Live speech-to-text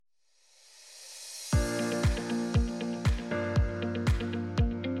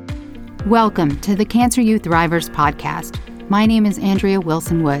Welcome to the Cancer You Thrivers podcast. My name is Andrea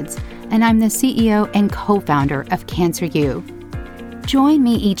Wilson Woods, and I'm the CEO and co-founder of Cancer You. Join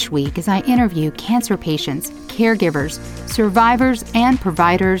me each week as I interview cancer patients, caregivers, survivors, and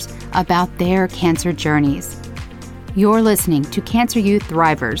providers about their cancer journeys. You're listening to Cancer You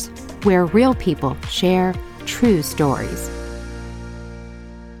Thrivers, where real people share true stories.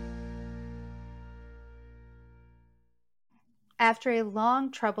 After a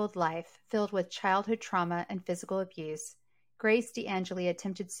long, troubled life filled with childhood trauma and physical abuse, Grace DeAngeli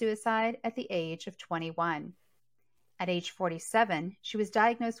attempted suicide at the age of 21. At age 47, she was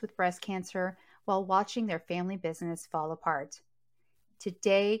diagnosed with breast cancer while watching their family business fall apart.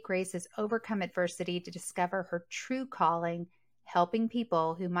 Today, Grace has overcome adversity to discover her true calling, helping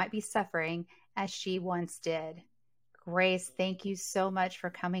people who might be suffering as she once did. Grace, thank you so much for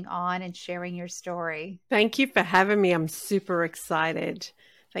coming on and sharing your story. Thank you for having me. I'm super excited.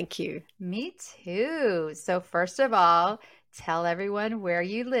 Thank you. Me too. So first of all, tell everyone where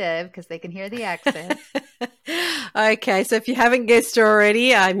you live because they can hear the accent. Okay, so if you haven't guessed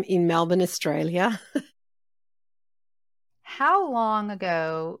already, I'm in Melbourne, Australia. How long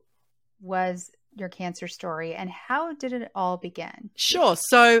ago was your cancer story and how did it all begin? Sure.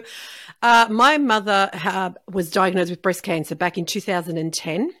 So my mother was diagnosed with breast cancer back in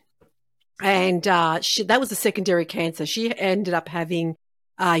 2010. And that was a secondary cancer. She ended up having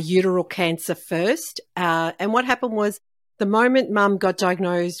uterine cancer first. And what happened was the moment Mum got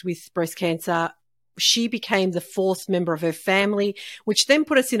diagnosed with breast cancer, she became the fourth member of her family, which then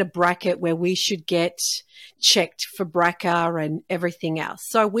put us in a bracket where we should get checked for BRCA and everything else.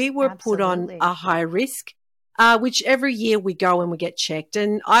 So we were put on a high risk, which every year we go and we get checked.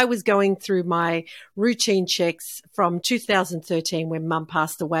 And I was going through my routine checks from 2013 when Mum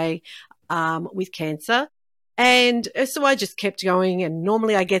passed away with cancer. And so I just kept going. And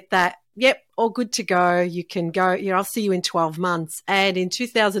normally I get that, yep, all good to go. You can go, I'll see you in 12 months. And in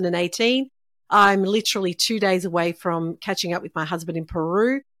 2018, I'm literally 2 days away from catching up with my husband in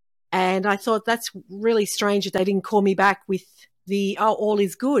Peru. And I thought that's really strange that they didn't call me back with all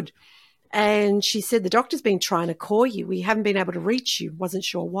is good. And she said, the doctor's been trying to call you. We haven't been able to reach you. Wasn't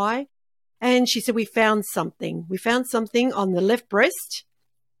sure why. And she said, we found something. We found something on the left breast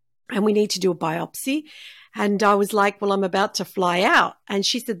and we need to do a biopsy. And I was like, well, I'm about to fly out. And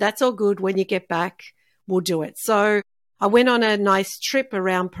she said, that's all good. When you get back, we'll do it. So I went on a nice trip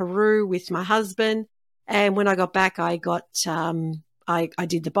around Peru with my husband. And when I got back, I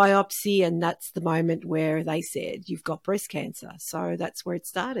did the biopsy, and that's the moment where they said, you've got breast cancer. So that's where it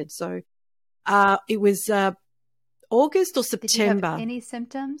started. So it was August or September. Did you have any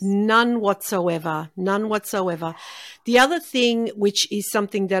symptoms? None whatsoever. None whatsoever. The other thing, which is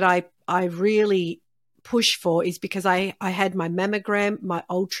something that I really push for, is because I had my mammogram, my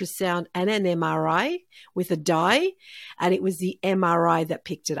ultrasound, and an MRI with a dye, and it was the MRI that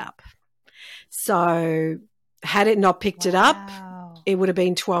picked it up. So had it not picked it up, it would have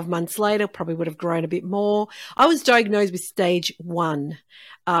been 12 months later, probably would have grown a bit more. I was diagnosed with stage 1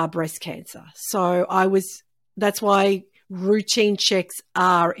 breast cancer. So that's why routine checks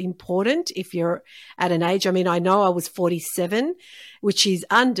are important if you're at an age. I mean, I know I was 47, which is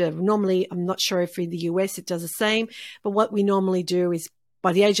normally, I'm not sure if in the US it does the same, but what we normally do is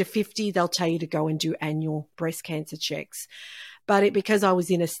by the age of 50, they'll tell you to go and do annual breast cancer checks. But because I was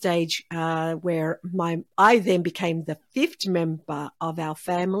in a stage where I then became the fifth member of our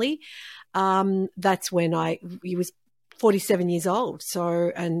family, that's when he was 47 years old.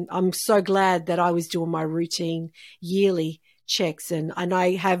 So, and I'm so glad that I was doing my routine yearly checks. And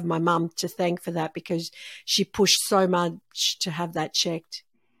I have my mum to thank for that because she pushed so much to have that checked.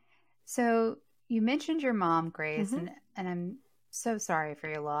 So you mentioned your mom, Grace, and I'm so sorry for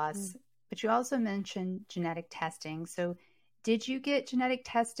your loss, but you also mentioned genetic testing. So did you get genetic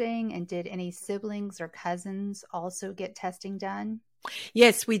testing, and did any siblings or cousins also get testing done?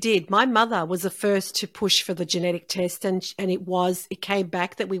 Yes, we did. My mother was the first to push for the genetic test, and it came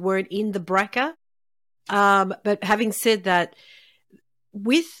back that we weren't in the BRCA. But having said that,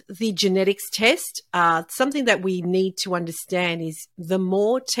 with the genetics test, something that we need to understand is the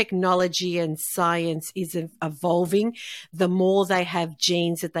more technology and science is evolving, the more they have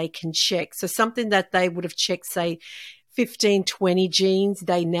genes that they can check. So something that they would have checked, say, 15, 20 genes,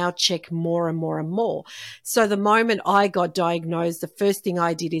 they now check more and more and more. So the moment I got diagnosed, the first thing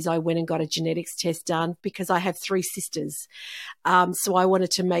I did is I went and got a genetics test done because I have 3 sisters. So I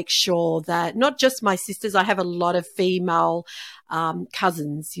wanted to make sure that not just my sisters, I have a lot of female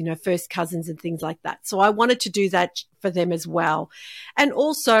cousins, first cousins and things like that. So I wanted to do that for them as well. And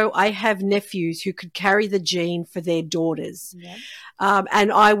also I have nephews who could carry the gene for their daughters. Yep.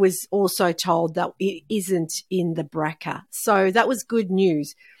 And I was also told that it isn't in the BRCA. So that was good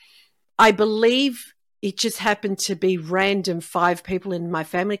news. I believe it just happened to be random 5 people in my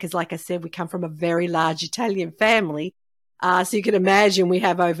family because, like I said, we come from a very large Italian family. So you can imagine we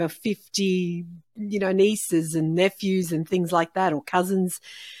have over 50, nieces and nephews and things like that, or cousins.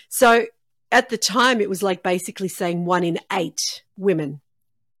 So at the time, it was like basically saying 1 in 8 women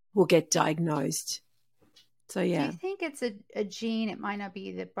will get diagnosed. So, yeah. Do you think it's a gene? It might not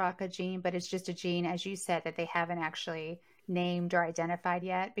be the BRCA gene, but it's just a gene, as you said, that they haven't actually named or identified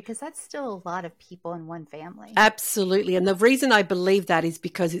yet? Because that's still a lot of people in one family. Absolutely. And the reason I believe that is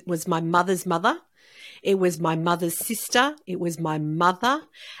because it was my mother's mother. It was my mother's sister. It was my mother.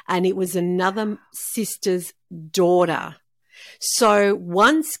 And it was another sister's daughter. So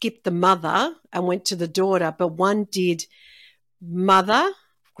one skipped the mother and went to the daughter, but one did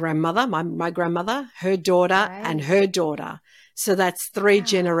grandmother, my grandmother, her daughter, Right. and her daughter. So that's 3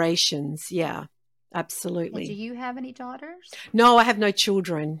 generations. Yeah, absolutely. And do you have any daughters? No, I have no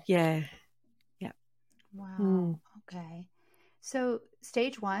children. Yeah. Yeah. Wow. Okay. So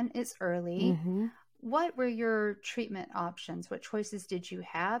stage 1 is early. Mm-hmm. What were your treatment options? What choices did you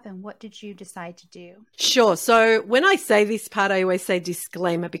have, and what did you decide to do? Sure. So when I say this part, I always say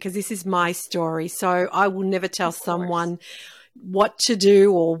disclaimer because this is my story. So I will never tell someone what to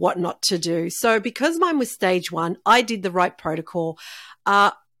do or what not to do. So because mine was stage 1, I did the right protocol.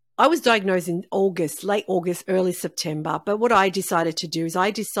 I was diagnosed in August, late August, early September. But what I decided to do is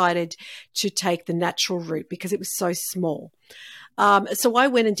I decided to take the natural route because it was so small. So I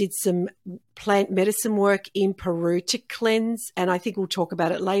went and did some plant medicine work in Peru to cleanse, and I think we'll talk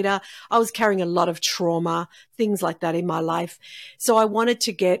about it later. I was carrying a lot of trauma, things like that in my life. So I wanted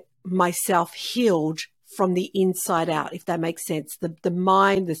to get myself healed from the inside out, if that makes sense. The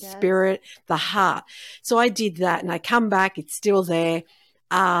mind, the spirit, the heart. So I did that, and I come back, it's still there.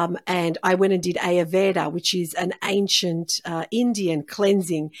 And I went and did Ayurveda, which is an ancient Indian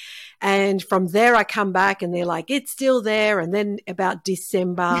cleansing. And from there, I come back and they're like, it's still there. And then about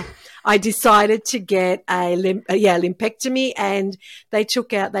December, I decided to get a lumpectomy, and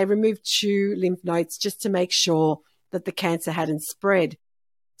they removed 2 lymph nodes just to make sure that the cancer hadn't spread.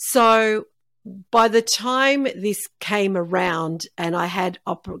 So by the time this came around and I had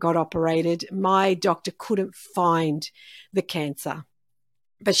got operated, my doctor couldn't find the cancer.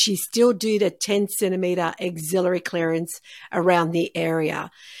 But she still did a 10-centimeter axillary clearance around the area.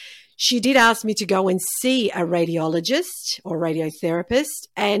 She did ask me to go and see a radiologist or radiotherapist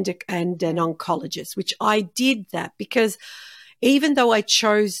and an oncologist, which I did that because even though I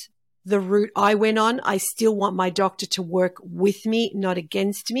chose the route I went on, I still want my doctor to work with me, not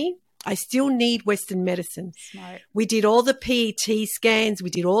against me. I still need Western medicine. Smart. We did all the PET scans. We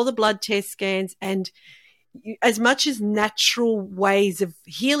did all the blood test scans, and as much as natural ways of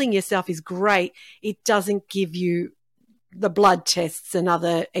healing yourself is great, it doesn't give you the blood tests and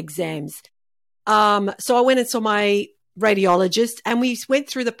other exams. So I went and saw my radiologist and we went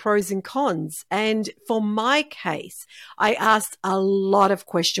through the pros and cons. And for my case, I asked a lot of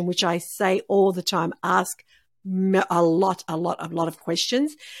questions, which I say all the time, ask a lot of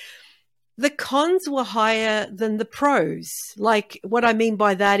questions. The cons were higher than the pros. Like what I mean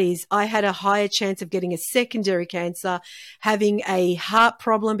by that is I had a higher chance of getting a secondary cancer, having a heart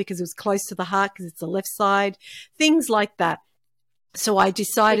problem because it was close to the heart because it's the left side, things like that. So I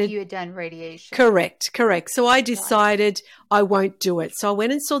decided. If you had done radiation. Correct. So I decided I won't do it. So I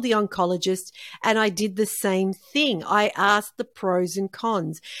went and saw the oncologist and I did the same thing. I asked the pros and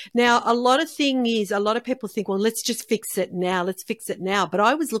cons. Now, a lot of people think, well, let's just fix it now. But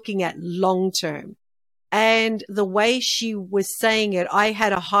I was looking at long term. And the way she was saying it, I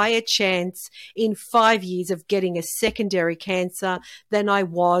had a higher chance in 5 years of getting a secondary cancer than I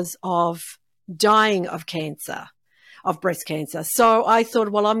was of dying of cancer. Of breast cancer. So I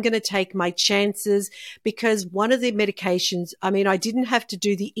thought, well, I'm going to take my chances because one of the medications, I didn't have to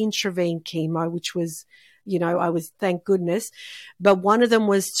do the intravene chemo, which was, thank goodness, but one of them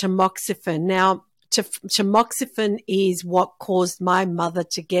was tamoxifen. Now, tamoxifen is what caused my mother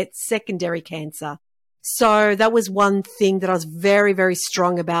to get secondary cancer. So that was one thing that I was very, very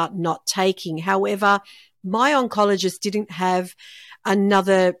strong about not taking. However, my oncologist didn't have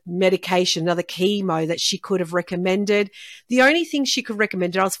another medication, another chemo that she could have recommended. The only thing she could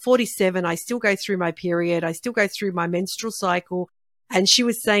recommend, I was 47, I still go through my period, I still go through my menstrual cycle, and she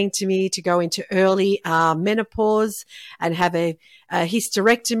was saying to me to go into early menopause and have a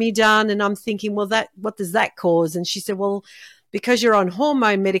hysterectomy done. And I'm thinking, well, what does that cause? And she said, well, because you're on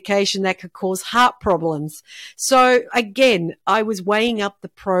hormone medication that could cause heart problems. So again, I was weighing up the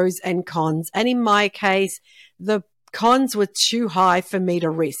pros and cons. And in my case, the cons were too high for me to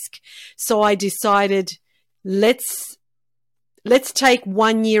risk. So I decided, let's take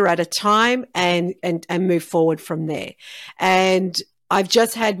 1 year at a time and move forward from there. And I've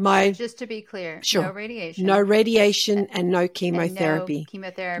just had Just to be clear, Sure. no radiation. No radiation and no chemotherapy. No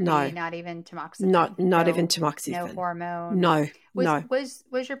chemotherapy, No. not even tamoxifen. Not even tamoxifen. No hormone. No. Was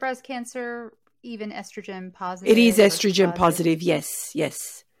your breast cancer even estrogen positive? It is estrogen positive. Yes.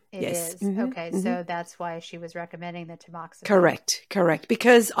 It is. Mm-hmm. Okay, so that's why she was recommending the tamoxifen. Correct.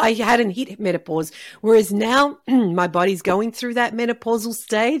 Because I hadn't hit menopause, whereas now my body's going through that menopausal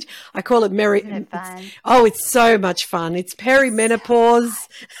stage. I call it Isn't it fun? It's so much fun. It's perimenopause.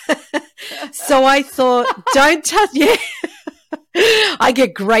 So I thought, don't touch. Yeah, I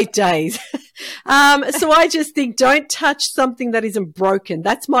get great days. So I just think, don't touch something that isn't broken.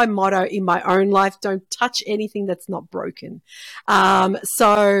 That's my motto in my own life. Don't touch anything that's not broken.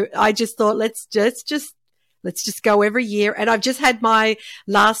 So I just thought, let's just go every year. And I've just had my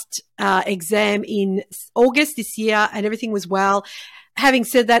last exam in August this year, and everything was well. Having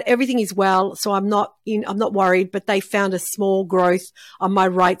said that, everything is well, so I'm not worried, but they found a small growth on my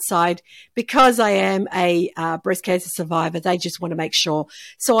right side because I am a breast cancer survivor. They just want to make sure.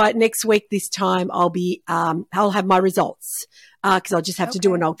 So next week, this time, I'll have my results because I'll just have to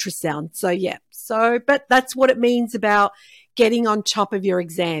do an ultrasound. So yeah. But that's what it means about getting on top of your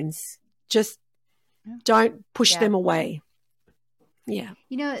exams. Just don't push them away. Yeah.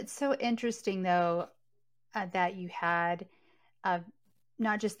 It's so interesting though that you had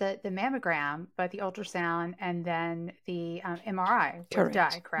not just the mammogram, but the ultrasound and then the MRI with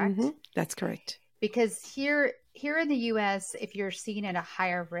dye, correct? Mm-hmm. That's correct. Because here in the U.S., if you're seen at a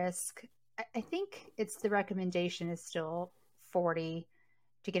higher risk, I think the recommendation is still 40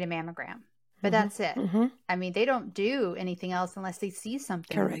 to get a mammogram. But that's it. Mm-hmm. I mean, they don't do anything else unless they see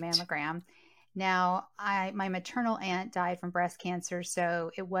something in the mammogram. Now, my maternal aunt died from breast cancer,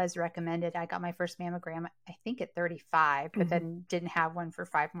 so it was recommended. I got my first mammogram, I think at 35, but then didn't have one for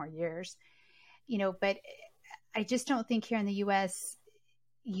 5 more years. But I just don't think here in the U.S.,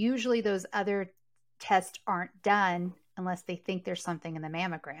 usually those other tests aren't done unless they think there's something in the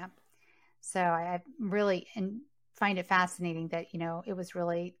mammogram. So I really find it fascinating that, it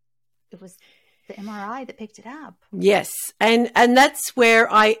was the MRI that picked it up. Yes. And that's where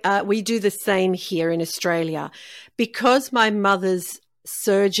we do the same here in Australia, because my mother's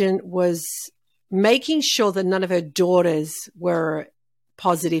surgeon was making sure that none of her daughters were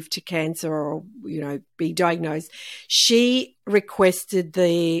positive to cancer or, be diagnosed. She requested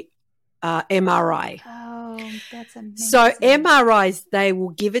the MRI. Oh, that's amazing. So MRIs, they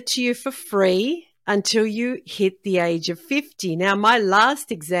will give it to you for free until you hit the age of 50. Now, my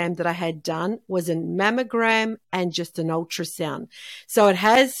last exam that I had done was a mammogram and just an ultrasound. So it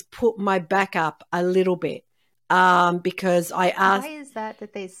has put my back up a little bit because I asked. Why is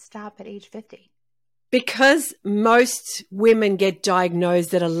that they stop at age 50? Because most women get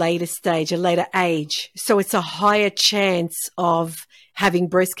diagnosed at a later stage, a later age. So it's a higher chance of having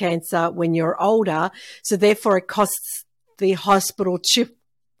breast cancer when you're older. So therefore it costs the hospital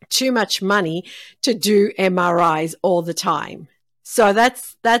too much money to do MRIs all the time. So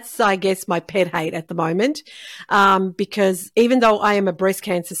that's I guess my pet hate at the moment, because even though I am a breast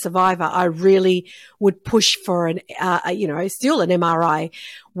cancer survivor, I really would push for still an MRI.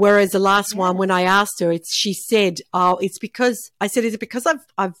 Whereas the last one, when I asked her, she said, "Oh, it's because," I said, "Is it because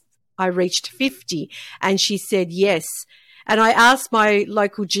I reached 50?" And she said yes. And I asked my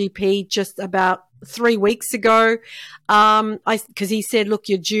local GP just about 3 weeks ago, because he said, "Look,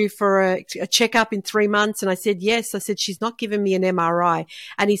 you're due for a checkup in 3 months." And I said, "Yes." I said, "She's not given me an MRI."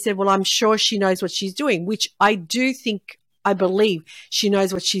 And he said, "Well, I'm sure she knows what she's doing," which I believe she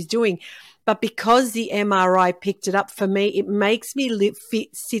knows what she's doing. But because the MRI picked it up for me, it makes me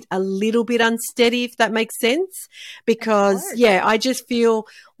sit a little bit unsteady, if that makes sense. Because, I just feel,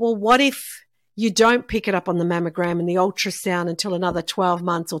 well, what if you don't pick it up on the mammogram and the ultrasound until another 12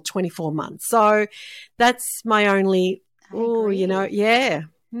 months or 24 months. So that's my only, yeah.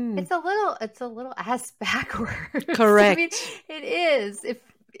 It's a little ass backwards. Correct. I mean, it is.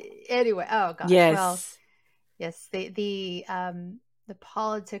 Anyway, oh gosh. Yes. Well, yes, the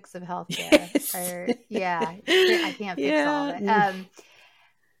politics of healthcare I can't fix all of it.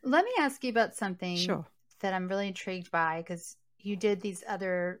 Let me ask you about something that I'm really intrigued by, because you did these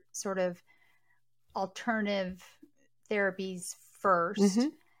other sort of alternative therapies first.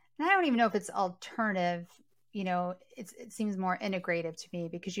 And I don't even know if it's alternative, it seems more integrative to me,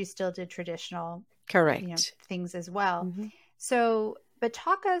 because you still did traditional correct things as well. So, but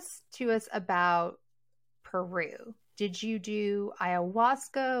talk to us about Peru. Did you do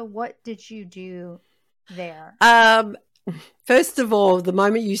ayahuasca? What did you do there? First of all, the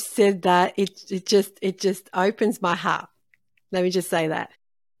moment you said that, it just opens my heart. Let me just say that.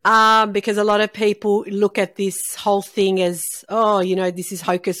 Because a lot of people look at this whole thing as, oh, you know, this is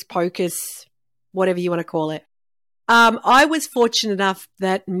hocus pocus, whatever you want to call it. I was fortunate enough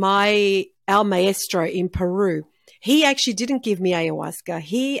that our maestro in Peru, he actually didn't give me ayahuasca.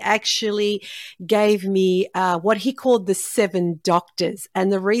 He actually gave me what he called the 7 doctors.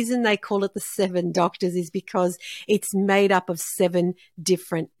 And the reason they call it the 7 doctors is because it's made up of 7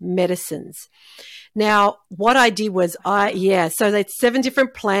 different medicines. Now, what I did was so that's 7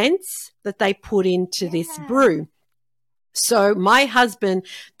 different plants that they put into this brew. So my husband,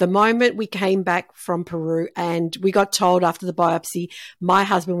 the moment we came back from Peru and we got told after the biopsy, my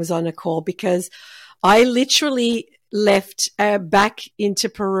husband was on a call because I literally left back into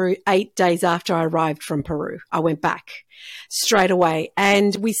Peru 8 days after I arrived from Peru. I went back straight away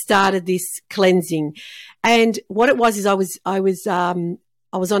and we started this cleansing. And what it was is I was on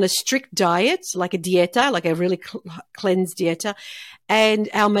a strict diet, like a dieta, like a really cleansed dieta. And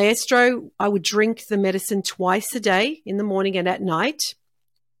our maestro, I would drink the medicine twice a day, in the morning and at night.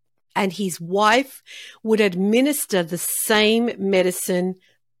 And his wife would administer the same medicine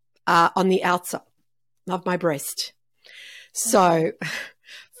on the outside of my breast. So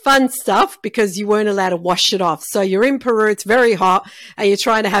fun stuff because you weren't allowed to wash it off. So you're in Peru, it's very hot, and you're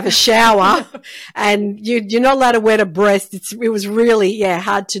trying to have a shower and you're not allowed to wet a breast. It was really,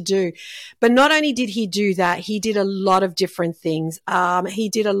 hard to do. But not only did he do that, he did a lot of different things. He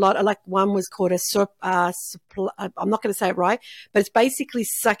did a lot, like one was called I'm not going to say it right, but it's basically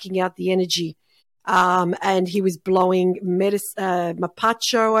sucking out the energy. And he was blowing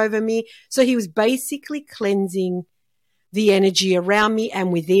mapacho over me. So he was basically cleansing the energy around me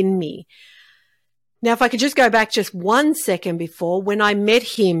and within me. Now, if I could just go back just 1 second before, when I met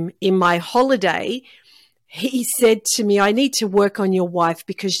him in my holiday, he said to me, I need to work on your wife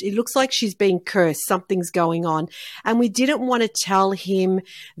because it looks like she's being cursed. Something's going on. And we didn't want to tell him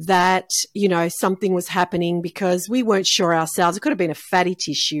that, you know, something was happening because we weren't sure ourselves. It could have been a fatty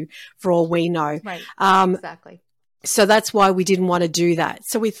tissue for all we know. Right. Exactly. So that's why we didn't want to do that.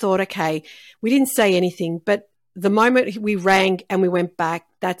 So we thought, okay, we didn't say anything, but the moment we rang and we went back,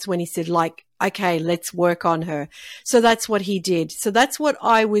 that's when he said, like, okay, let's work on her. So that's what he did. So that's what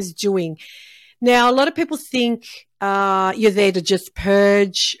I was doing. Now, a lot of people think you're there to just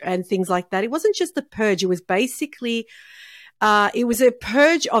purge and things like that. It wasn't just the purge. It was basically, it was a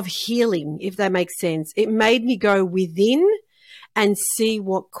purge of healing, if that makes sense. It made me go within and see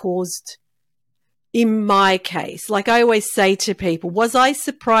what caused, in my case, like I always say to people, was I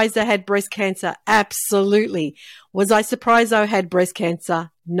surprised I had breast cancer? Absolutely. Was I surprised I had breast cancer?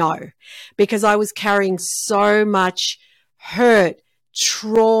 No, because I was carrying so much hurt,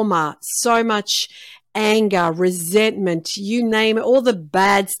 trauma, so much anger, resentment, you name it, all the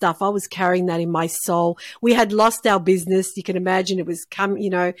bad stuff. I was carrying that in my soul. We had lost our business. You can imagine it was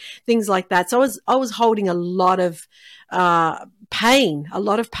things like that. So I was holding a lot of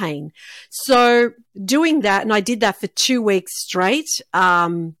pain. So doing that, and I did that for 2 weeks straight.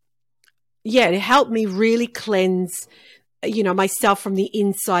 It helped me really cleanse, myself from the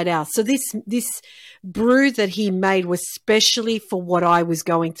inside out. So this brew that he made was specially for what I was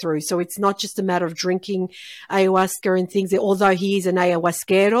going through. So it's not just a matter of drinking ayahuasca and things, although he is an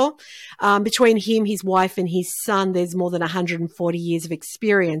ayahuasquero. Between him, his wife, and his son, there's more than 140 years of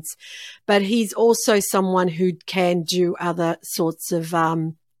experience. But he's also someone who can do other sorts of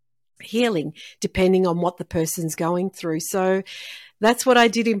healing, depending on what the person's going through. So that's what I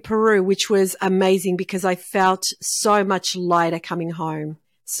did in Peru, which was amazing because I felt so much lighter coming home,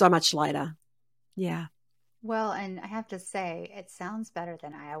 so much lighter. Yeah. Well, and I have to say, it sounds better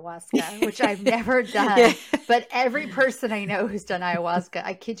than ayahuasca, which I've never done. Yeah. But every person I know who's done ayahuasca,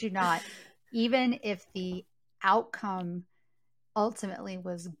 I kid you not, even if the outcome ultimately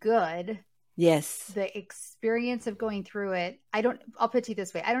was good, yes, the experience of going through it, I'll put it to you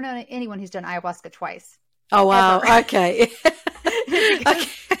this way. I don't know anyone who's done ayahuasca twice. Oh, wow. Ever. Okay. Okay.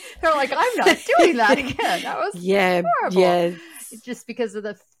 They're like, I'm not doing that again. That was horrible. Yeah. Just because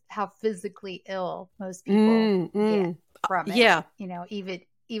of how physically ill most people get from it. Yeah.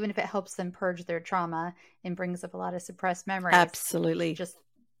 Even if it helps them purge their trauma and brings up a lot of suppressed memories. Absolutely. Just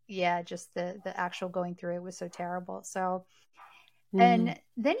the actual going through it was so terrible. So, and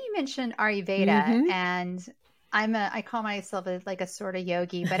then you mentioned Ayurveda, and I call myself like a sort of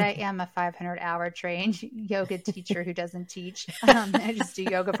yogi, but I am a 500-hour trained yoga teacher who doesn't teach. I just do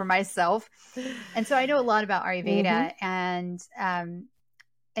yoga for myself. And so I know a lot about Ayurveda and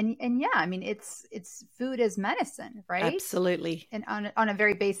yeah, I mean, it's food as medicine, right? Absolutely. And on a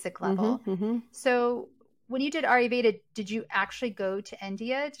very basic level. So when you did Ayurveda, did you actually go to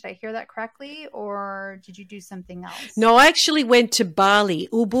India? Did I hear that correctly? Or did you do something else? No, I actually went to Bali.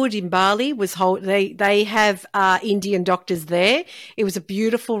 Ubud in Bali was they have Indian doctors there. It was a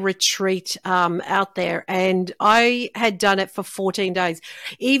beautiful retreat out there, and I had done it for 14 days.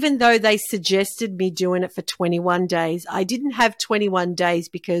 Even though they suggested me doing it for 21 days, I didn't have 21 days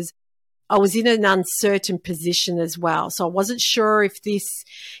because I was in an uncertain position as well. So I wasn't sure if this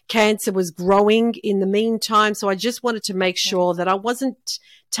cancer was growing in the meantime. So I just wanted to make sure that I wasn't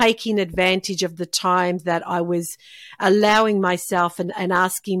taking advantage of the time that I was allowing myself and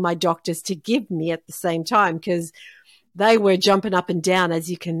asking my doctors to give me at the same time, because they were jumping up and down, as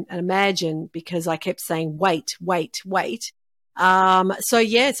you can imagine, because I kept saying, wait, wait, wait. So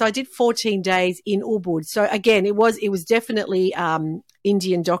I did 14 days in Ubud. So again, it was definitely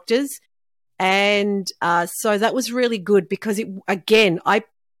Indian doctors. And so that was really good because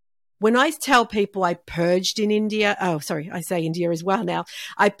when I tell people I purged in India, I say India as well now.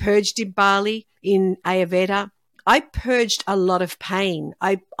 I purged in Bali, in Ayurveda. I purged a lot of pain.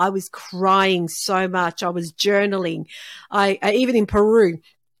 I was crying so much. I was journaling. I even in Peru,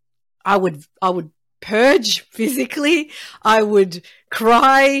 I would purge physically. I would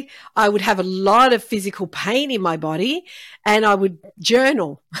cry. I would have a lot of physical pain in my body, and I would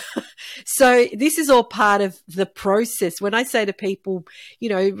journal. So this is all part of the process. When I say to people,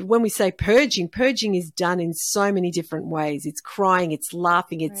 when we say purging is done in so many different ways. It's crying, it's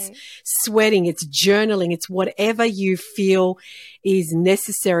laughing, it's sweating, it's journaling, it's whatever you feel is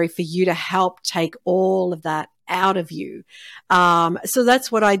necessary for you to help take all of that out of you. So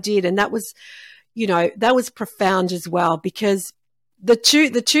that's what I did. And that was, that was profound as well, because the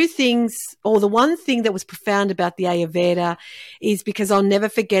two things, or the one thing that was profound about the Ayurveda is because I'll never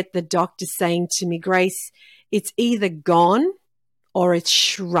forget the doctor saying to me, Grace, it's either gone or it's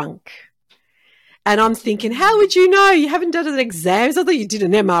shrunk. And I'm thinking, how would you know? You haven't done an exam. I thought you did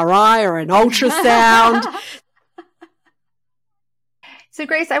an MRI or an ultrasound. So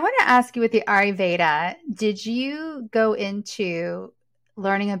Grace, I want to ask you with the Ayurveda, did you go into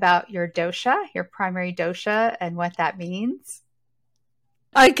learning about your dosha, your primary dosha, and what that means?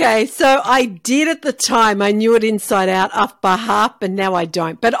 Okay, so I did at the time. I knew it inside out, up by half, and now I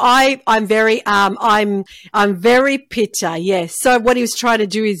don't. But I'm very very pitta. Yes. So what he was trying to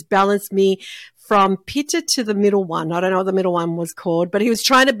do is balance me from pitta to the middle one. I don't know what the middle one was called, but he was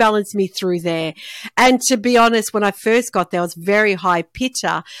trying to balance me through there. And to be honest, when I first got there, I was very high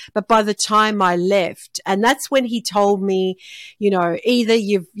pitta. But by the time I left, and that's when he told me, either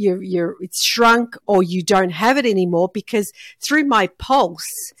it's shrunk or you don't have it anymore, because through my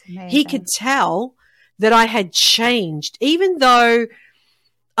pulse, he could tell that I had changed, even though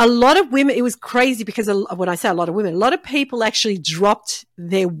a lot of women, it was crazy because when I say a lot of women, a lot of people actually dropped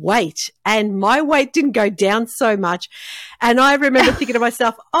their weight, and my weight didn't go down so much. And I remember thinking to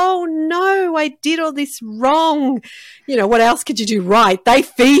myself, oh no, I did all this wrong. What else could you do right? They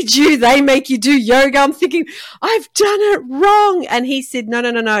feed you, they make you do yoga. I'm thinking, I've done it wrong. And he said,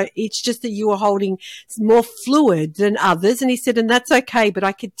 no. It's just that you were holding more fluid than others. And he said, and that's okay. But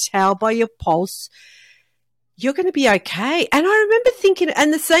I could tell by your pulse, you're going to be okay. And I remember thinking,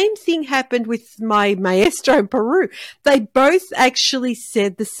 and the same thing happened with my maestro in Peru. They both actually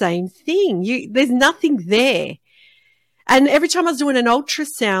said the same thing. There's nothing there. And every time I was doing an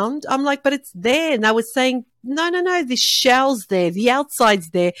ultrasound, I'm like, but it's there. And they were saying, no, the shell's there. The outside's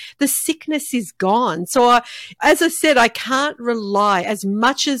there. The sickness is gone. So as I said, I can't rely as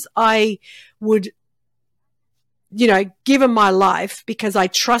much as I would given my life, because I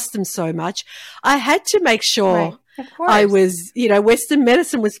trust them so much. I had to make sure I was, Western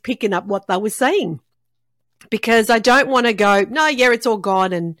medicine was picking up what they were saying, because I don't want to go, no, it's all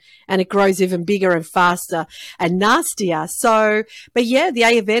gone and it grows even bigger and faster and nastier. So, but the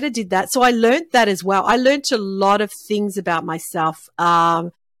Ayurveda did that. So I learned that as well. I learned a lot of things about myself.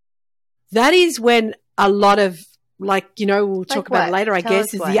 That is when a lot of, we'll talk about it later, I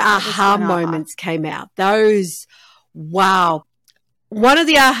guess, is the aha moments came out. Those, wow. One of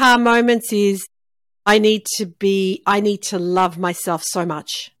the aha moments is I need to love myself so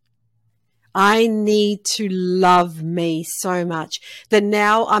much. I need to love me so much that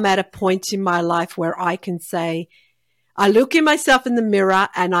now I'm at a point in my life where I can say, I look at myself in the mirror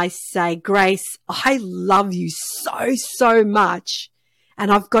and I say, Grace, I love you so, so much.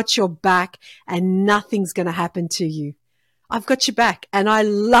 and I've got your back and nothing's going to happen to you. I've got your back and I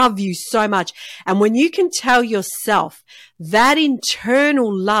love you so much. And when you can tell yourself that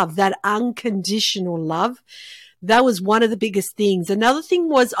internal love, that unconditional love, that was one of the biggest things. Another thing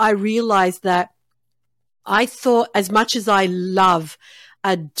was I realized that I thought as much as I love,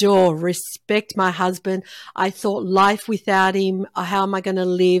 adore, respect my husband, I thought life without him, how am I going to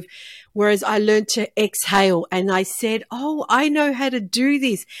live? Whereas I learned to exhale and I said, oh, I know how to do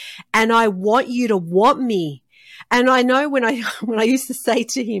this and I want you to want me. And I know when I used to say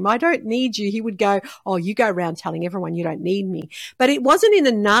to him, I don't need you, he would go, oh, you go around telling everyone you don't need me. But it wasn't in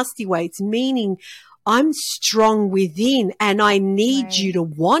a nasty way. It's meaning I'm strong within and I need you to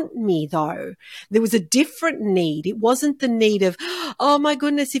want me though. There was a different need. It wasn't the need of, oh my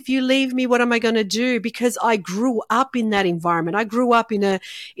goodness, if you leave me, what am I going to do? Because I grew up in that environment. I grew up in a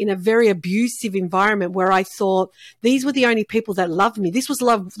very abusive environment where I thought these were the only people that loved me. This was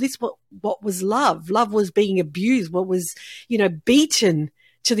love. What was love? Love was being abused. What was, beaten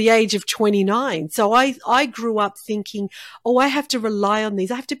to the age of 29. So I grew up thinking, oh, I have to rely on these.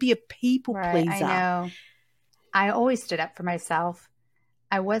 I have to be a people pleaser. I know. I always stood up for myself.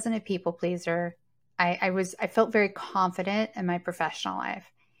 I wasn't a people pleaser. I felt very confident in my professional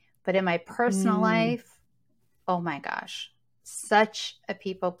life, but in my personal life, oh my gosh, such a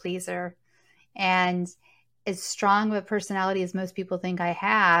people pleaser. And as strong of a personality as most people think I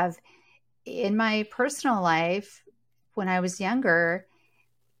have, in my personal life, when I was younger,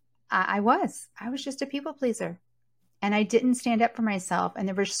 I was just a people pleaser and I didn't stand up for myself. And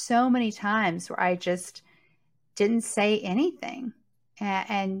there were so many times where I just didn't say anything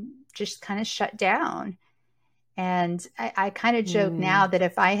and just kind of shut down. And I kind of joke now that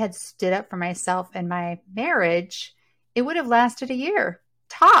if I had stood up for myself in my marriage, it would have lasted a year,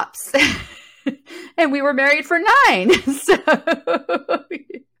 tops. And we were married for 9.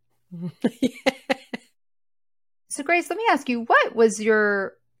 So Grace, let me ask you, what was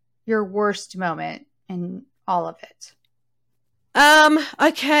your worst moment in all of it?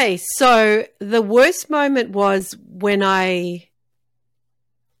 Okay. So the worst moment was when I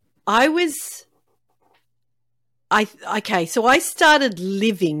started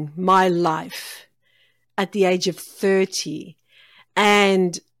living my life at the age of 30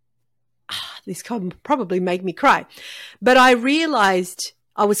 and this can probably make me cry, but I realized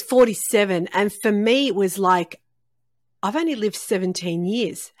I was 47 and for me it was like, I've only lived 17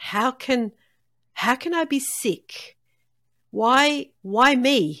 years. How can I be sick? Why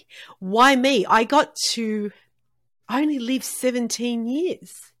me? Why me? I got to only live 17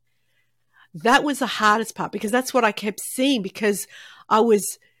 years. That was the hardest part because that's what I kept seeing because I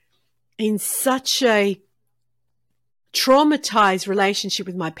was in such a traumatized relationship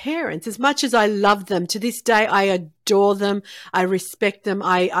with my parents. As much as I love them, to this day, I adore them. I respect them.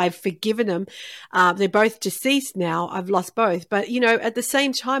 I've forgiven them. They're both deceased now. I've lost both. But, at the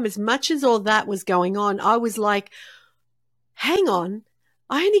same time, as much as all that was going on, I was like, hang on,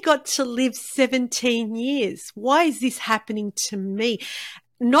 I only got to live 17 years. Why is this happening to me?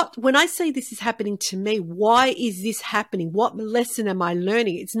 Not when I say this is happening to me, why is this happening? What lesson am I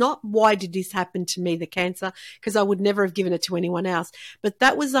learning? It's not why did this happen to me, the cancer, because I would never have given it to anyone else. But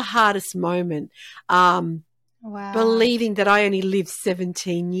that was the hardest moment, believing that I only lived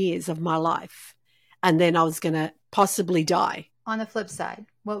 17 years of my life and then I was going to possibly die. On the flip side,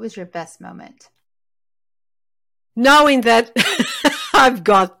 what was your best moment? Knowing that I've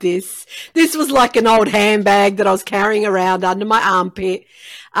got this. This was like an old handbag that I was carrying around under my armpit.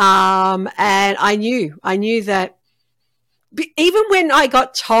 And I knew that even when I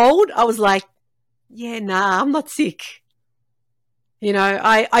got told, I was like, yeah, nah, I'm not sick.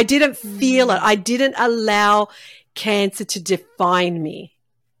 I didn't feel it. I didn't allow cancer to define me.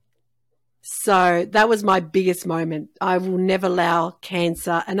 So that was my biggest moment. I will never allow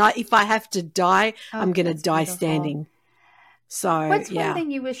cancer. And if I have to die, I'm going to die standing. So what's one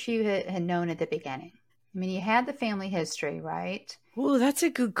thing you wish you had known at the beginning? I mean, you had the family history, right? Oh, that's a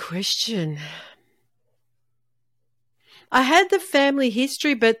good question. I had the family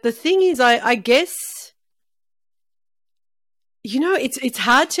history, but the thing is, I guess, it's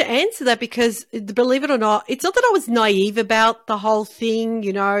hard to answer that because, believe it or not, it's not that I was naive about the whole thing,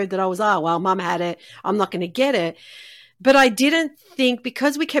 that I was, mum had it, I'm not going to get it. But I didn't think,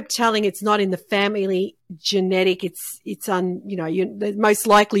 because we kept telling it's not in the family genetic, it's most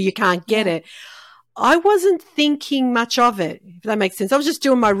likely you can't get it. I wasn't thinking much of it, if that makes sense. I was just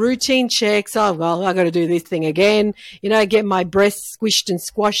doing my routine checks. Oh, well, I got to do this thing again, get my breasts squished and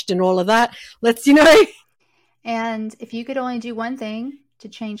squashed and all of that. And if you could only do one thing to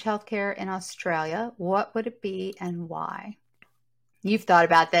change healthcare in Australia, what would it be and why? You've thought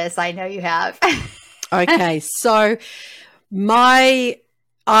about this. I know you have. Okay, so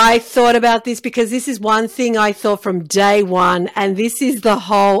I thought about this because this is one thing I thought from day one, and this is the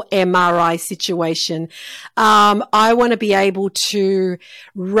whole MRI situation. I want to be able to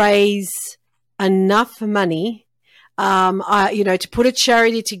raise enough money, to put a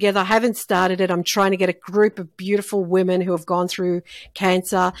charity together. I haven't started it. I'm trying to get a group of beautiful women who have gone through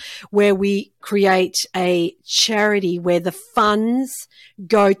cancer where we create a charity where the funds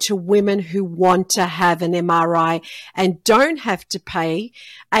go to women who want to have an MRI and don't have to pay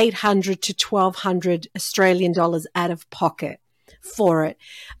 800 to 1,200 Australian dollars out of pocket for it.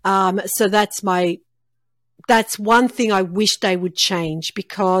 So that's one thing I wish they would change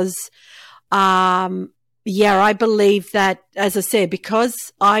because, I believe that, as I said,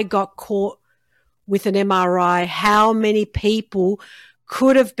 because I got caught with an MRI, how many people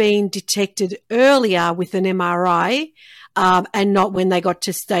could have been detected earlier with an MRI and not when they got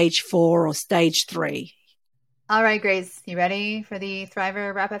to stage 4 or stage 3. All right, Grace, you ready for the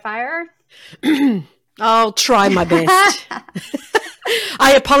Thriver Rapid Fire? I'll try my best.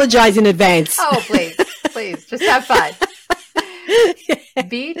 I apologize in advance. Oh, please, just have fun.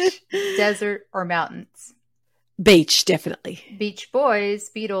 Beach, desert, or mountains? Beach, definitely. Beach Boys,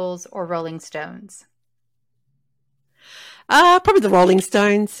 Beatles, or Rolling Stones? Probably the Rolling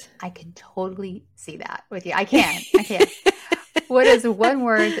Stones. I can totally see that with you. I can. What is one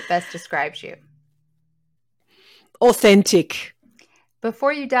word that best describes you? Authentic.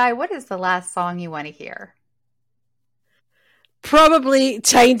 Before you die, what is the last song you want to hear? Probably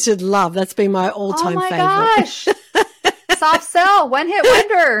Tainted Love. That's been my all-time favorite. Oh my gosh. Soft Cell, one hit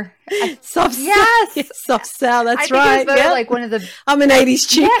wonder. Soft Cell. Yes. Soft Cell, that's I think right. It was voted like one of the... I'm an 80s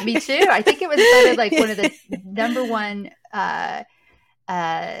chick. Yeah, me too. I think it was voted like one of the number one...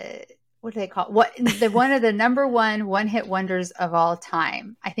 what do they call it? One of the number one hit wonders of all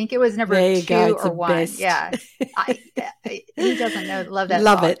time. I think it was number 2 or 1. Best. Yeah. Who doesn't know? Love that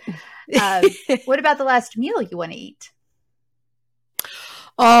Love song. it. What about the last meal you want to eat?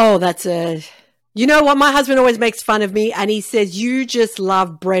 Oh, you know what? My husband always makes fun of me and he says, you just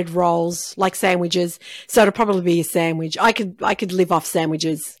love bread rolls, like sandwiches. So it'll probably be a sandwich. I could live off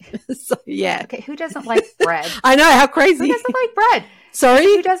sandwiches. So, yeah. Okay. Who doesn't like bread? I know. How crazy. Who doesn't like bread? Sorry?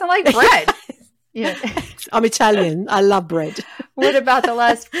 Who doesn't like bread? Yeah. I'm Italian. I love bread. What about the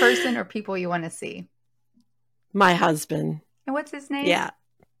last person or people you want to see? My husband. And what's his name? Yeah.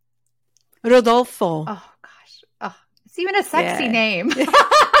 Rodolfo. Oh, gosh. Oh, it's even a sexy name.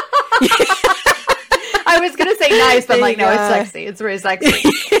 I was going to say nice, but I'm like, no, it's sexy. It's very sexy.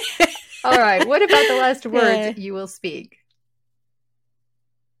 All right. What about the last words you will speak?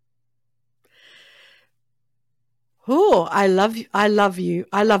 Oh, I love you. I love you.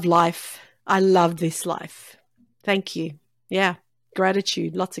 I love life. I love this life. Thank you. Yeah.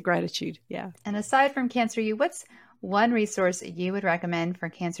 Gratitude. Lots of gratitude. Yeah. And aside from Cancer U, what's one resource you would recommend for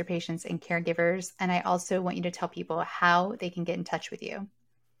cancer patients and caregivers? And I also want you to tell people how they can get in touch with you.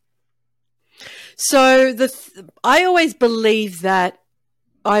 So I've always believed that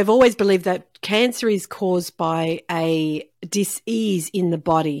cancer is caused by a dis-ease in the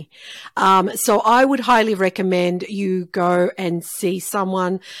body. So I would highly recommend you go and see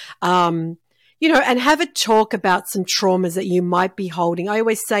someone, and have a talk about some traumas that you might be holding. I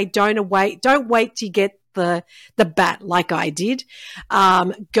always say, don't wait to get the bat like I did.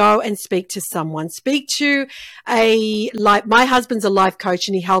 Go and speak to someone. Speak to my husband's a life coach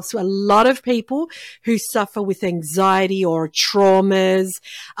and he helps a lot of people who suffer with anxiety or traumas,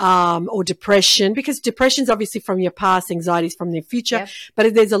 or depression, because depression's obviously from your past, anxiety is from the future, yep.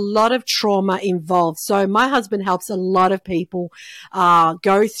 But there's a lot of trauma involved. So my husband helps a lot of people,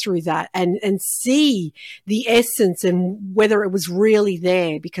 go through that and see the essence and whether it was really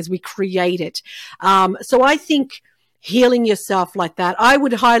there because we create it. So I think healing yourself like that, I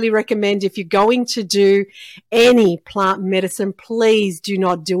would highly recommend if you're going to do any plant medicine, please do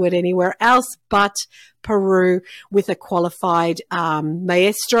not do it anywhere else but Peru with a qualified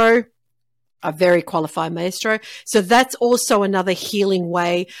maestro, a very qualified maestro. So that's also another healing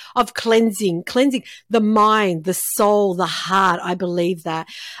way of cleansing the mind, the soul, the heart. I believe that.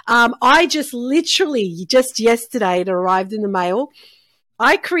 I just yesterday, it arrived in the mail.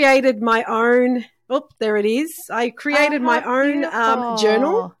 I created my own. Oh, there it is. I created my own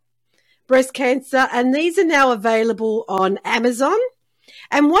journal, breast cancer, and these are now available on Amazon.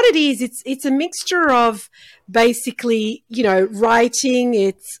 And what it is, it's a mixture of basically, writing,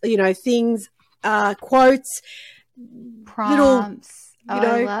 it's, things, quotes, prompts.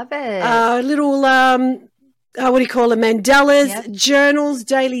 I love it. Little, what do you call them? Mandalas, yep. Journals,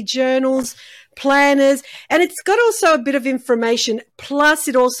 daily journals, planners, and it's got also a bit of information. Plus,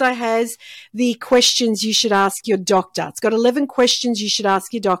 it also has the questions you should ask your doctor. It's got 11 questions you should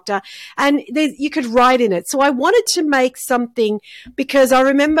ask your doctor, and you could write in it. So I wanted to make something, because I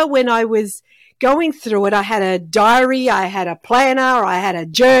remember when I was going through it, I had a diary, I had a planner, I had a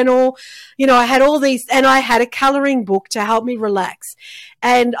journal, I had all these, and I had a coloring book to help me relax.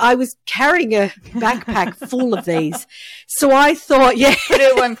 And I was carrying a backpack full of these. So I thought, put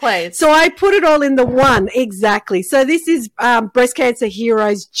it in one place. So I put it all in the one. Exactly. So this is Breast Cancer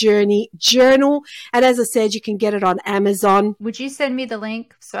Heroes Journey Journal. And as I said, you can get it on Amazon. Would you send me the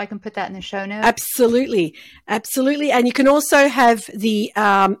link so I can put that in the show notes? Absolutely. Absolutely. And you can also have the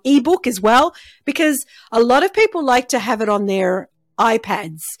ebook as well, because a lot of people like to have it on their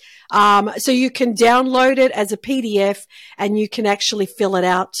iPads. So you can download it as a PDF and you can actually fill it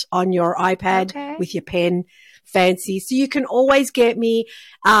out on your iPad with your pen. Fancy. So you can always get me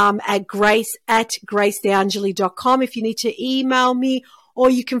at grace@gracedeangeli.com if you need to email me, or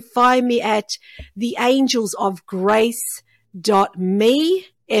you can find me at theangelsofgrace.me,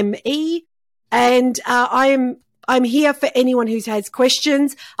 M-E. And I'm here for anyone who has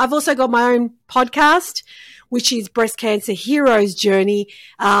questions. I've also got my own podcast, which is Breast Cancer Heroes Journey,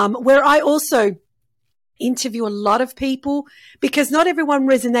 where I also interview a lot of people, because not everyone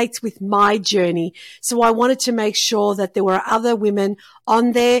resonates with my journey. So I wanted to make sure that there were other women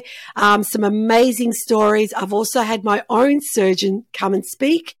on there, some amazing stories. I've also had my own surgeon come and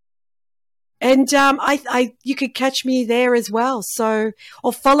speak. And you could catch me there as well. So,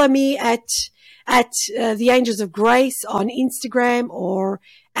 or follow me at the Angels of Grace on Instagram, or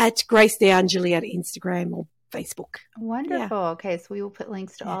at Grace DeAngeli at Instagram or Facebook. Wonderful. Yeah. Okay, so we will put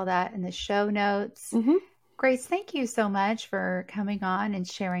links to all that in the show notes. Mm-hmm. Grace, thank you so much for coming on and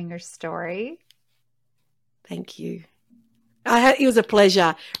sharing your story. Thank you. It was a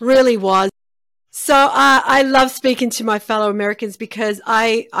pleasure. Really was. So I love speaking to my fellow Americans, because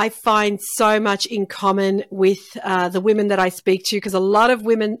I find so much in common with the women that I speak to, because a lot of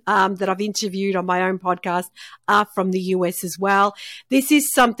women that I've interviewed on my own podcast are from the US as well. This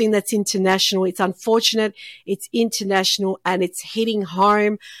is something that's international. It's unfortunate. It's international and it's hitting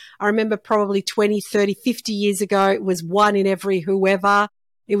home. I remember probably 20, 30, 50 years ago, it was one in every whoever.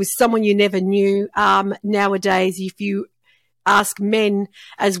 It was someone you never knew. Nowadays, if you ask men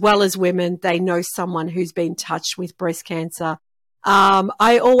as well as women, they know someone who's been touched with breast cancer.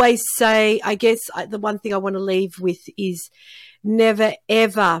 I always say, I guess the one thing I want to leave with is never,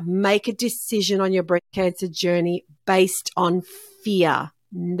 ever make a decision on your breast cancer journey based on fear.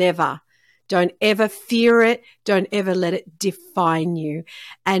 Never. Don't ever fear it. Don't ever let it define you.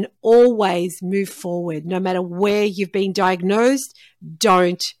 And always move forward. No matter where you've been diagnosed,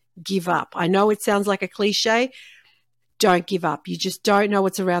 don't give up. I know it sounds like a cliche. Don't give up. You just don't know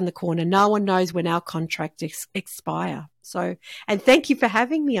what's around the corner. No one knows when our contracts expire. So, and thank you for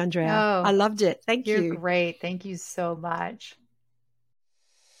having me, Andrea. Oh, I loved it. Thank you. You're great. Thank you so much.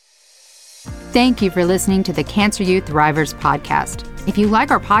 Thank you for listening to the Cancer Youth Thrivers podcast. If you like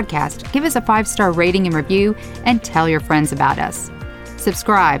our podcast, give us a 5-star rating and review, and tell your friends about us.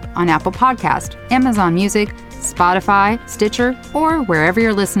 Subscribe on Apple Podcast, Amazon Music, Spotify, Stitcher, or wherever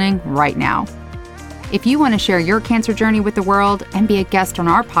you're listening right now. If you want to share your cancer journey with the world and be a guest on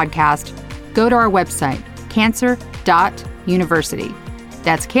our podcast, go to our website, cancer.university.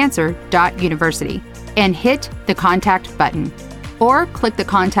 That's cancer.university. And hit the contact button. Or click the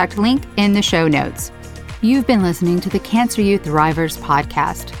contact link in the show notes. You've been listening to the Cancer Youth Thrivers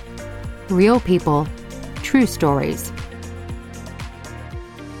podcast. Real people, true stories.